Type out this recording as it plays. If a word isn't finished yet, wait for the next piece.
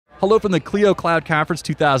Hello from the Clio Cloud Conference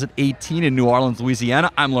 2018 in New Orleans,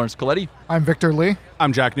 Louisiana. I'm Laurence Colletti. I'm Victor Lee.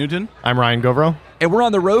 I'm Jack Newton. I'm Rian Gauvreau. And we're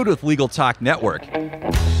on the road with Legal Talk Network.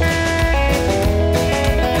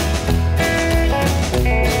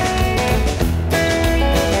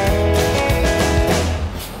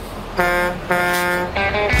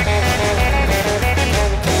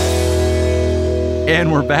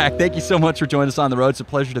 And we're back. Thank you so much for joining us on the road. It's a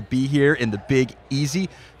pleasure to be here in the Big Easy.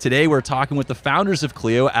 Today we're talking with the founders of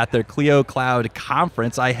Clio at their Clio Cloud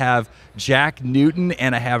Conference. I have Jack Newton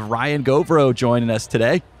and I have Rian Gauvreau joining us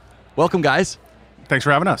today. Welcome, guys. Thanks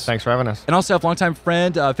for having us. Thanks for having us. And also have longtime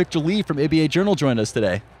friend Victor Lee from ABA Journal joining us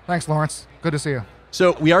today. Thanks, Laurence. Good to see you.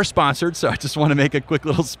 So we are sponsored, so I just want to make a quick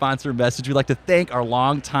little sponsor message. We'd like to thank our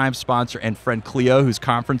longtime sponsor and friend Clio, whose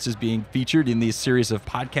conference is being featured in these series of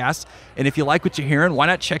podcasts. And if you like what you're hearing, why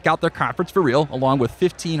not check out their conference for real, along with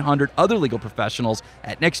 1,500 other legal professionals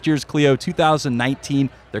at next year's Clio 2019,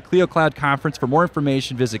 their Clio Cloud Conference. For more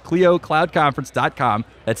information, visit cliocloudconference.com.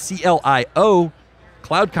 That's C-L-I-O,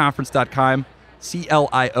 cloudconference.com,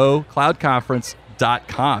 C-L-I-O,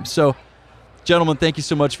 cloudconference.com. So, gentlemen, thank you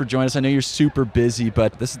so much for joining us. I know you're super busy,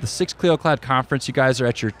 but this is the 6th Clio Cloud Conference. You guys are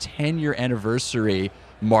at your 10-year anniversary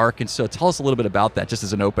mark, and so tell us a little bit about that, just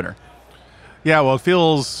as an opener. Yeah, well, it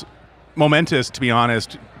feels momentous, to be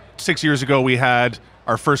honest. 6 years ago, we had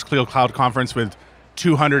our first Clio Cloud Conference with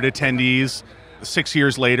 200 attendees. 6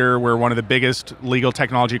 years later, we're one of the biggest legal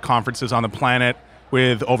technology conferences on the planet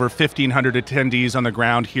with over 1,500 attendees on the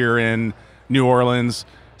ground here in New Orleans.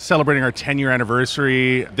 Celebrating our 10-year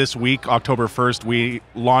anniversary this week, October 1st, we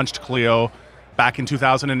launched Clio back in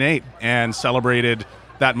 2008 and celebrated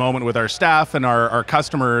that moment with our staff and our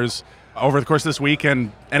customers over the course of this week.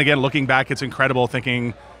 And again, looking back, it's incredible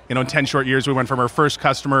thinking, in 10 short years, we went from our first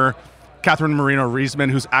customer, Catherine Marino-Riesman,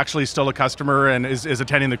 who's actually still a customer and is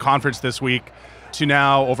attending the conference this week, to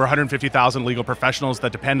now over 150,000 legal professionals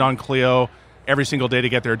that depend on Clio every single day to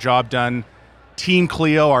get their job done. Team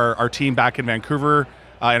Clio, our team back in Vancouver,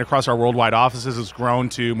 and across our worldwide offices has grown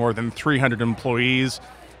to more than 300 employees.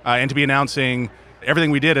 And to be announcing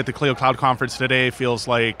everything we did at the Clio Cloud Conference today feels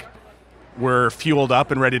like we're fueled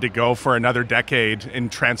up and ready to go for another decade in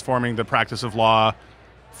transforming the practice of law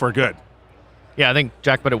for good. Yeah, I think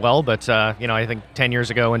Jack put it well, but I think 10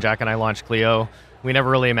 years ago when Jack and I launched Clio, we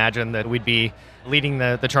never really imagined that we'd be leading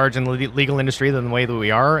the charge in the legal industry in the way that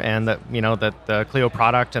we are, and that that the Clio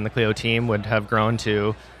product and the Clio team would have grown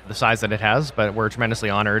to the size that it has. But we're tremendously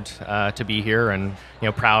honored to be here and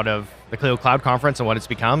proud of the Clio Cloud Conference and what it's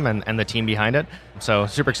become and the team behind it. So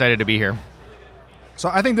super excited to be here. So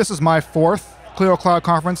I think this is my 4th Clio Cloud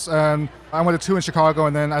Conference. I went to 2 in Chicago,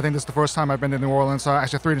 and then I think this is the first time I've been to New Orleans, so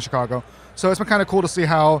actually 3 in Chicago. So it's been kind of cool to see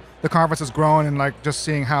how the conference has grown and just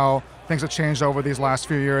seeing how things have changed over these last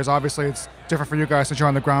few years. Obviously, it's different for you guys since you're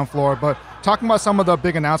on the ground floor, but talking about some of the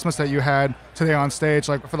big announcements that you had today on stage,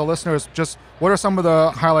 for the listeners, just what are some of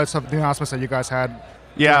the highlights of the announcements that you guys had?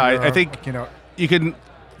 Yeah, I think keynote? You can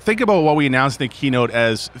think about what we announced in the keynote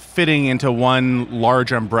as fitting into one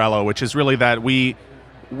large umbrella, which is really that we're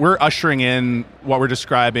ushering in what we're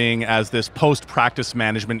describing as this post-practice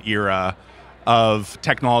management era of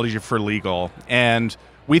technology for legal. And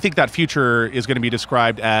we think that future is going to be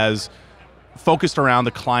described as focused around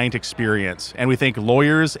the client experience. And we think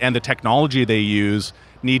lawyers and the technology they use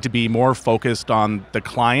need to be more focused on the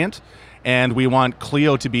client. And we want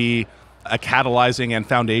Clio to be a catalyzing and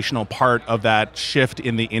foundational part of that shift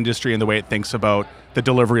in the industry and the way it thinks about the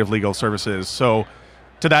delivery of legal services. So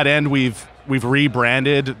to that end, we've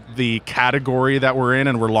rebranded the category that we're in,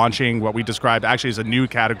 and we're launching what we described actually as a new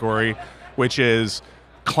category, which is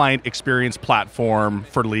client experience platform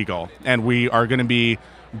for legal. And we are going to be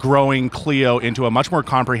growing Clio into a much more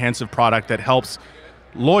comprehensive product that helps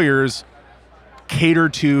lawyers cater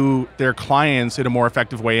to their clients in a more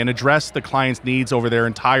effective way and address the client's needs over their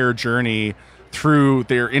entire journey through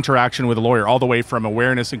their interaction with a lawyer, all the way from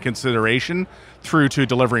awareness and consideration through to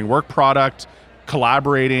delivering work product,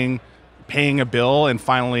 collaborating, paying a bill, and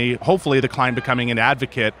finally, hopefully, the client becoming an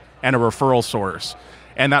advocate and a referral source.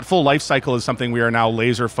 And that full life cycle is something we are now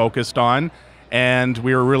laser focused on. And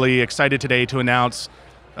we are really excited today to announce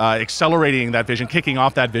accelerating that vision, kicking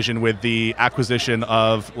off that vision with the acquisition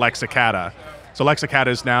of Lexicata. So Lexicata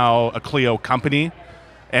is now a Clio company,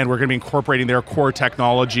 and we're going to be incorporating their core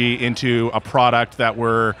technology into a product that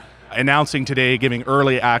we're announcing today, giving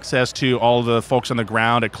early access to all the folks on the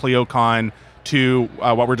ground at ClioCon to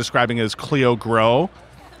what we're describing as Clio Grow,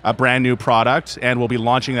 a brand new product, and we'll be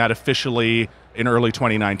launching that officially in early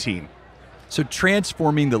 2019. So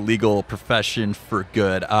transforming the legal profession for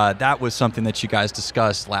good, that was something that you guys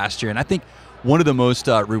discussed last year. And I think one of the most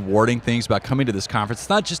rewarding things about coming to this conference, it's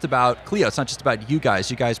not just about Clio, it's not just about you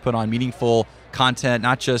guys. You guys put on meaningful content,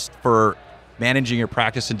 not just for managing your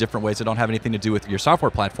practice in different ways that don't have anything to do with your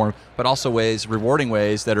software platform, but also rewarding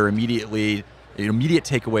ways that are immediate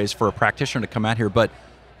takeaways for a practitioner to come out here. But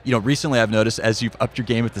recently I've noticed as you've upped your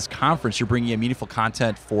game at this conference, you're bringing in meaningful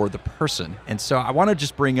content for the person. And so I want to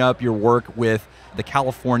just bring up your work with the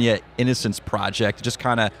California Innocence Project, just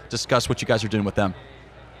kind of discuss what you guys are doing with them.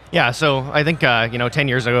 Yeah, so I think 10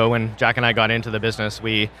 years ago when Jack and I got into the business,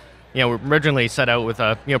 we originally set out with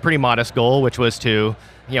a pretty modest goal, which was to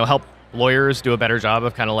help lawyers do a better job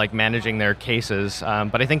of kind of like managing their cases.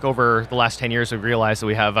 But I think over the last 10 years, we've realized that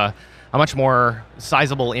we have a much more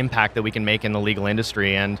sizable impact that we can make in the legal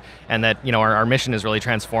industry, and that our mission is really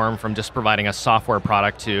transformed from just providing a software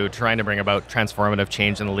product to trying to bring about transformative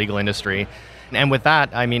change in the legal industry. And with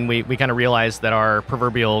that, I mean, we kind of realized that our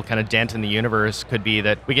proverbial kind of dent in the universe could be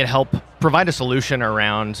that we could help provide a solution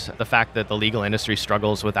around the fact that the legal industry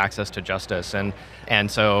struggles with access to justice. And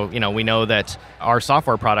so, we know that our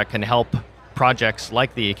software product can help projects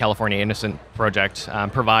like the California Innocence Project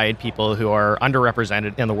provide people who are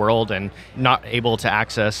underrepresented in the world and not able to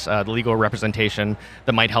access the legal representation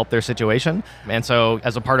that might help their situation. And so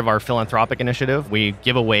as a part of our philanthropic initiative, we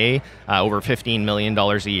give away over $15 million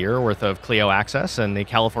a year worth of Clio access, and the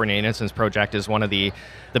California Innocence Project is one of the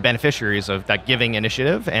beneficiaries of that giving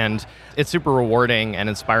initiative. And it's super rewarding and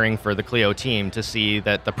inspiring for the Clio team to see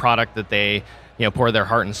that the product that they pour their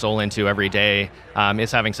heart and soul into every day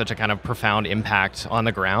is having such a kind of profound impact on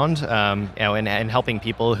the ground, and helping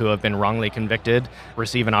people who have been wrongly convicted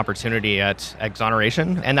receive an opportunity at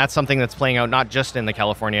exoneration. And that's something that's playing out not just in the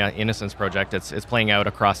California Innocence Project, it's playing out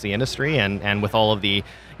across the industry and with all of the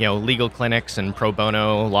legal clinics and pro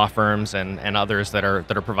bono law firms and others that are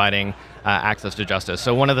providing access to justice.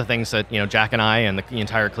 So one of the things that Jack and I and the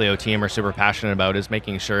entire Clio team are super passionate about is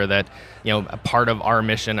making sure that a part of our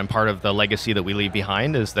mission and part of the legacy that we leave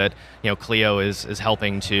behind is that Clio is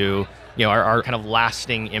helping to our kind of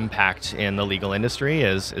lasting impact in the legal industry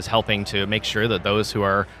is helping to make sure that those who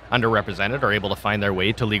are underrepresented are able to find their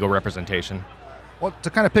way to legal representation. Well, to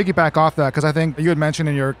kind of piggyback off that, because I think you had mentioned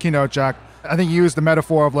in your keynote, Jack, I think you used the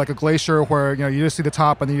metaphor of like a glacier where you just see the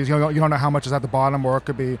top and you don't know how much is at the bottom, or it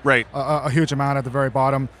could be right. a huge amount at the very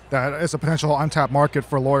bottom that is a potential untapped market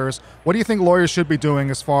for lawyers. What do you think lawyers should be doing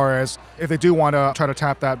as far as if they do want to try to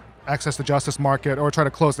tap that access to justice market or try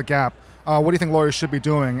to close the gap? What do you think lawyers should be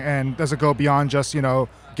doing? And does it go beyond just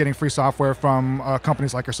getting free software from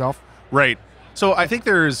companies like yourself? Right. So I think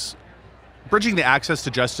there's bridging the access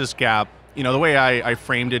to justice gap. The way I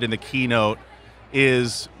framed it in the keynote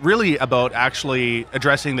is really about actually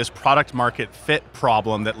addressing this product market fit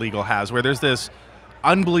problem that legal has, where there's this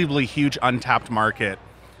unbelievably huge untapped market.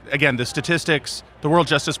 Again, the statistics, the World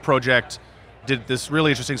Justice Project did this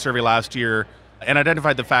really interesting survey last year and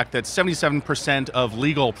identified the fact that 77% of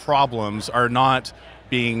legal problems are not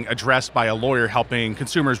being addressed by a lawyer helping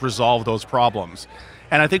consumers resolve those problems.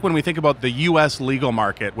 And I think when we think about the US legal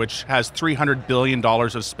market, which has $300 billion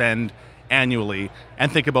of spend annually, and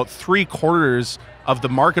think about 3/4 of the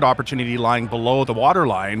market opportunity lying below the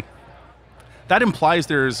waterline, that implies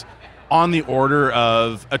there's on the order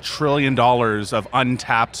of $1 trillion of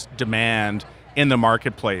untapped demand in the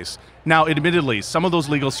marketplace. Now, admittedly, some of those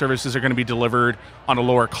legal services are going to be delivered on a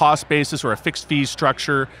lower cost basis or a fixed fee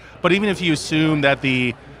structure, but even if you assume that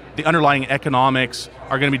the underlying economics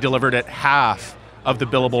are going to be delivered at half of the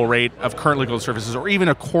billable rate of current legal services, or even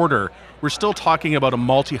a quarter, we're still talking about a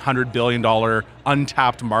multi-$100 billion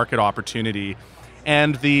untapped market opportunity.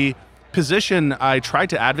 And the position I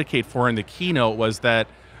tried to advocate for in the keynote was that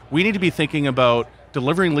we need to be thinking about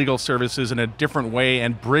delivering legal services in a different way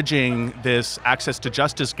and bridging this access to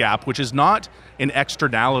justice gap, which is not an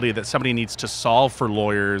externality that somebody needs to solve for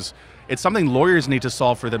lawyers. It's something lawyers need to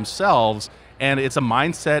solve for themselves, and it's a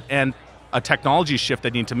mindset and a technology shift they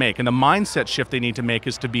need to make. And the mindset shift they need to make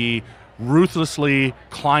is to be ruthlessly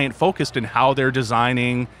client-focused in how they're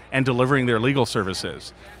designing and delivering their legal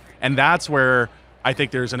services. And that's where I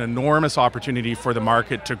think there's an enormous opportunity for the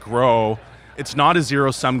market to grow. It's not a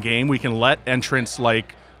zero-sum game. We can let entrants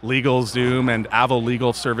like LegalZoom and Avo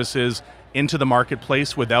Legal Services into the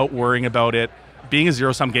marketplace without worrying about it being a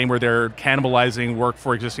zero-sum game where they're cannibalizing work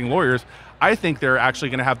for existing lawyers. I think they're actually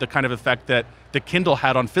going to have the kind of effect that the Kindle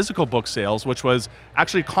had on physical book sales, which was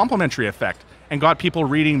actually a complementary effect and got people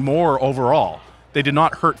reading more overall. They did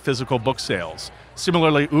not hurt physical book sales.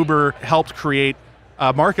 Similarly, Uber helped create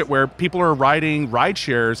a market where people are riding ride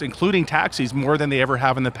shares, including taxis, more than they ever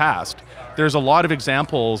have in the past. There's a lot of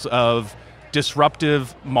examples of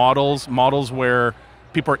disruptive models where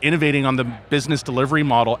people are innovating on the business delivery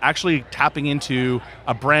model, actually tapping into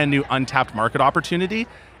a brand new untapped market opportunity.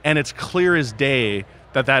 And it's clear as day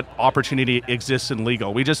that that opportunity exists in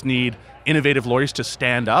legal. We just need innovative lawyers to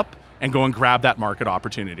stand up and go and grab that market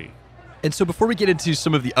opportunity. And so before we get into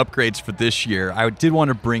some of the upgrades for this year, I did want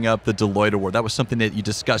to bring up the Deloitte Award. That was something that you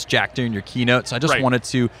discussed, Jack, during your keynote. So I just wanted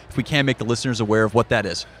to, if we can, make the listeners aware of what that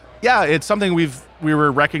is. Yeah, it's something we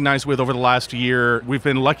were recognized with over the last year. We've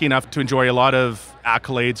been lucky enough to enjoy a lot of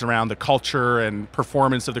accolades around the culture and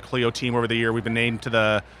performance of the Clio team over the year. We've been named to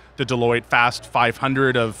the Deloitte Fast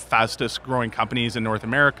 500 of fastest growing companies in North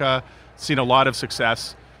America. Seen a lot of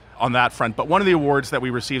success on that front. But one of the awards that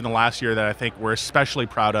we received in the last year that I think we're especially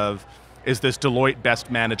proud of is this Deloitte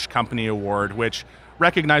Best Managed Company Award, which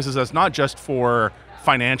recognizes us not just for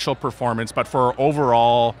financial performance, but for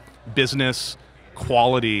overall business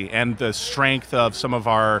quality and the strength of some of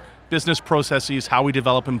our business processes, how we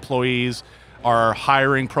develop employees, our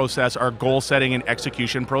hiring process, our goal setting and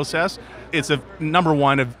execution process. It's a number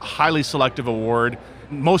one, a highly selective award.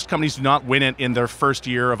 Most companies do not win it in their first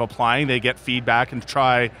year of applying. They get feedback and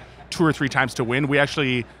try 2 or 3 times to win. We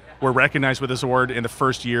actually were recognized with this award in the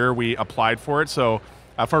first year we applied for it. So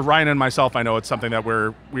for Ryan and myself, I know it's something that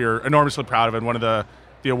we're enormously proud of, and one of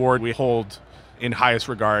the award we hold in highest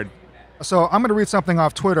regard. So I'm going to read something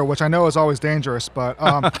off Twitter, which I know is always dangerous, but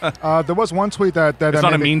there was one tweet that it's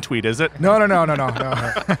not a mean tweet, is it? No.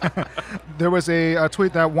 There was a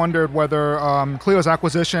tweet that wondered whether Clio's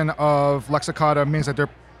acquisition of Lexicata means that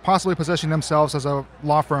they're possibly positioning themselves as a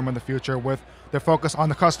law firm in the future with their focus on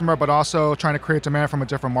the customer, but also trying to create demand from a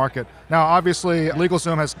different market. Now, obviously,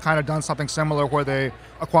 LegalZoom has kind of done something similar where they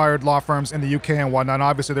acquired law firms in the UK and whatnot. And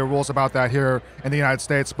obviously, there are rules about that here in the United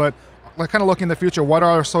States, but like kind of looking in the future, what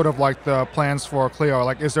are sort of like the plans for Clio?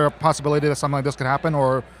 Like, is there a possibility that something like this could happen,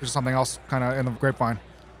 or is there something else kind of in the grapevine?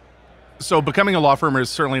 So becoming a law firm is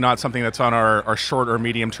certainly not something that's on our short or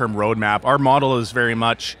medium-term roadmap. Our model is very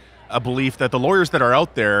much a belief that the lawyers that are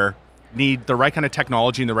out there need the right kind of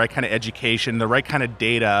technology and the right kind of education, the right kind of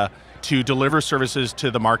data to deliver services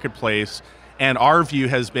to the marketplace. And our view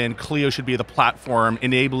has been Clio should be the platform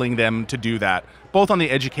enabling them to do that, both on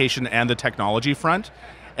the education and the technology front.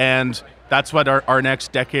 And that's what our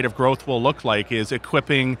next decade of growth will look like, is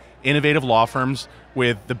equipping innovative law firms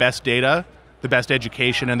with the best data, the best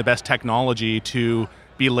education, and the best technology to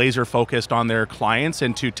be laser focused on their clients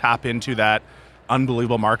and to tap into that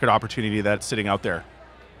unbelievable market opportunity that's sitting out there.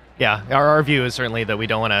 Yeah, our view is certainly that we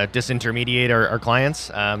don't want to disintermediate our clients,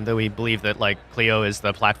 that we believe that like Clio is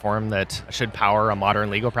the platform that should power a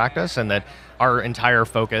modern legal practice, and that our entire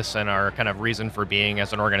focus and our kind of reason for being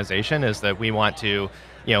as an organization is that we want to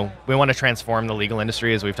transform the legal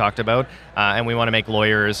industry, as we've talked about, and we want to make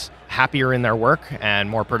lawyers happier in their work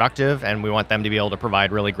and more productive, and we want them to be able to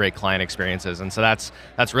provide really great client experiences. And so that's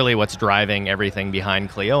really what's driving everything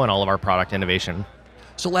behind Clio and all of our product innovation.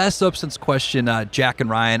 So last substance question, Jack and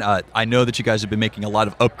Ryan, I know that you guys have been making a lot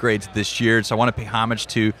of upgrades this year, so I want to pay homage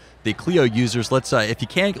to the Clio users. Let's, if you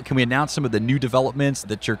can we announce some of the new developments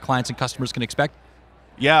that your clients and customers can expect?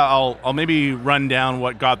 Yeah, I'll maybe run down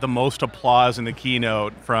what got the most applause in the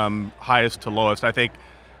keynote from highest to lowest. I think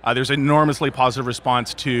there's an enormously positive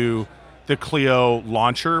response to the Clio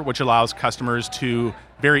launcher, which allows customers to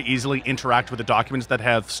very easily interact with the documents that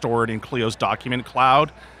have stored in Clio's document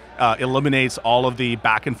cloud. Eliminates all of the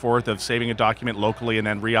back and forth of saving a document locally and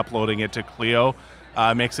then re-uploading it to Clio.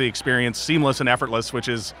 Makes the experience seamless and effortless, which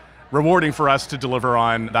is rewarding for us to deliver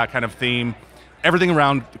on that kind of theme. Everything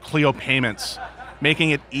around Clio payments,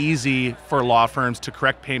 making it easy for law firms to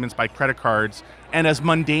correct payments by credit cards. And as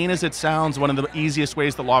mundane as it sounds, one of the easiest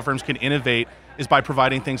ways that law firms can innovate is by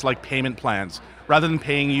providing things like payment plans. Rather than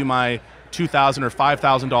paying you my $2,000 or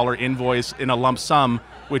 $5,000 invoice in a lump sum,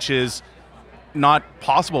 which is not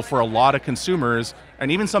possible for a lot of consumers, and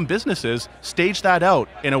even some businesses, stage that out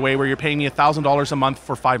in a way where you're paying me $1,000 a month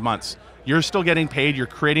for 5 months. You're still getting paid, you're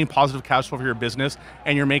creating positive cash flow for your business,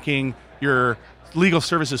 and you're making your legal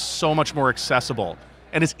services so much more accessible.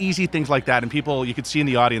 And it's easy things like that, and people, you could see in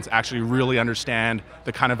the audience, actually really understand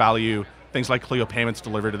the kind of value things like Clio payments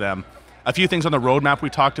deliver to them. A few things on the roadmap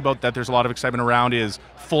we talked about that there's a lot of excitement around is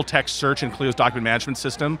full text search in Clio's document management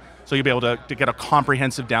system. So you'll be able to get a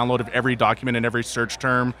comprehensive download of every document and every search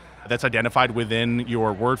term that's identified within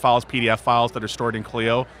your Word files, PDF files that are stored in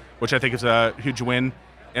Clio, which I think is a huge win.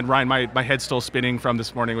 And Ryan, my head's still spinning from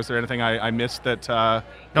this morning. Was there anything I missed that?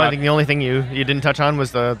 No, I think the only thing you didn't touch on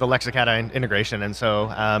was the Lexicata integration, and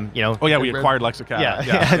so Oh yeah, we acquired Lexicata.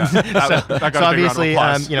 Yeah. So obviously,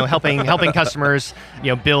 helping customers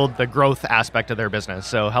build the growth aspect of their business.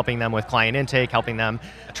 So helping them with client intake, helping them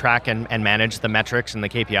track and manage the metrics and the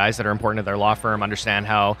KPIs that are important to their law firm, understand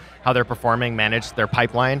how they're performing, manage their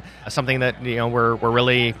pipeline. Something that we're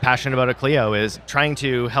really passionate about at Clio is trying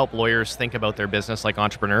to help lawyers think about their business like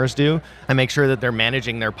entrepreneurs do, and make sure that they're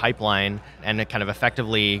managing their pipeline and kind of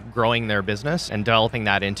effectively growing their business and developing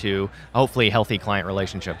that into hopefully healthy client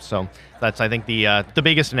relationships. So that's, I think, the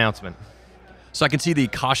biggest announcement. So I can see the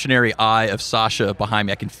cautionary eye of Sasha behind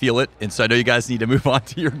me. I can feel it. And so I know you guys need to move on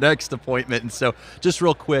to your next appointment. And so just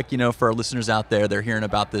real quick, for our listeners out there, they're hearing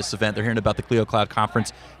about this event, they're hearing about the Clio Cloud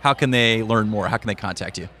Conference. How can they learn more? How can they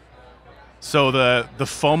contact you? So the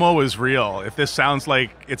FOMO is real. If this sounds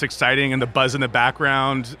like it's exciting and the buzz in the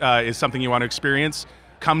background is something you want to experience,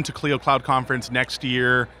 come to Clio Cloud Conference next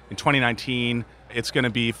year in 2019. It's going to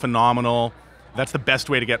be phenomenal. That's the best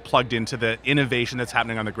way to get plugged into the innovation that's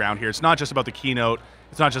happening on the ground here. It's not just about the keynote,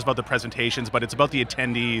 it's not just about the presentations, but it's about the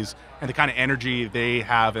attendees and the kind of energy they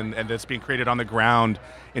have and that's being created on the ground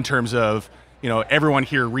in terms of everyone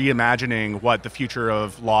here reimagining what the future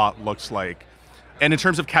of law looks like. And in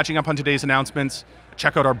terms of catching up on today's announcements,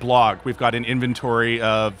 check out our blog. We've got an inventory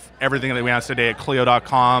of everything that we announced today at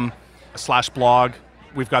clio.com/blog.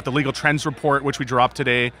 We've got the legal trends report, which we dropped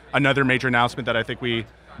today. Another major announcement that I think we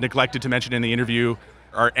neglected to mention in the interview,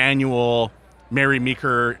 our annual Mary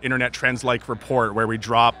Meeker Internet Trends-like report, where we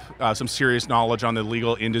drop some serious knowledge on the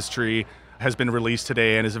legal industry, has been released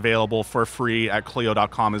today and is available for free at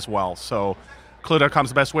clio.com as well. So clio.com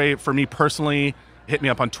is the best way. For me personally, hit me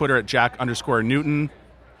up on Twitter at Jack_Newton.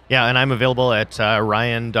 Yeah, and I'm available at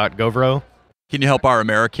Rian.Gauvreau. Can you help our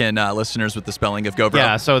American listeners with the spelling of Gauvreau?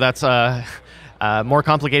 Yeah, so that's more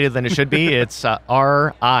complicated than it should be. It's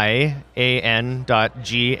RIAN.GAUVREAU.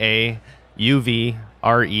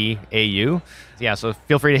 Yeah, so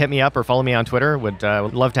feel free to hit me up or follow me on Twitter. Would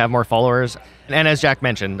love to have more followers. And as Jack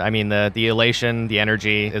mentioned, I mean, the elation, the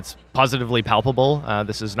energy, it's positively palpable.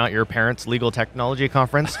 This is not your parents' legal technology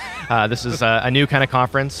conference. This is a new kind of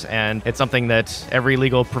conference, and it's something that every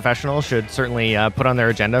legal professional should certainly put on their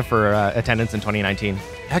agenda for attendance in 2019.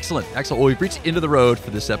 Excellent. Well, we've reached the end of the road for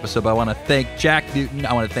this episode, but I want to thank Jack Newton.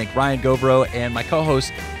 I want to thank Rian Gauvreau and my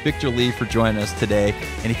co-host, Victor Lee, for joining us today.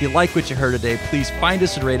 And if you like what you heard today, please find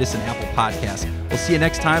us and rate us in Apple Podcasts. We'll see you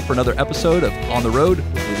next time for another episode of On the Road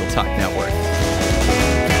with Legal Talk Network.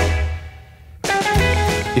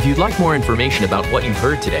 If you'd like more information about what you've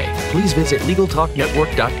heard today, please visit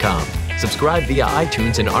LegalTalkNetwork.com. Subscribe via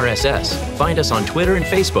iTunes and RSS. Find us on Twitter and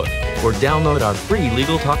Facebook, or download our free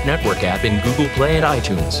Legal Talk Network app in Google Play and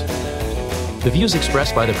iTunes. The views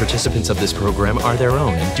expressed by the participants of this program are their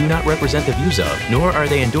own and do not represent the views of, nor are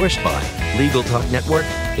they endorsed by, Legal Talk Network,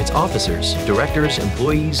 its officers, directors,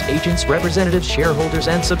 employees, agents, representatives, shareholders,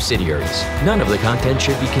 and subsidiaries. None of the content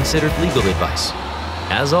should be considered legal advice.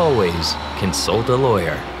 As always, consult a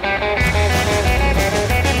lawyer.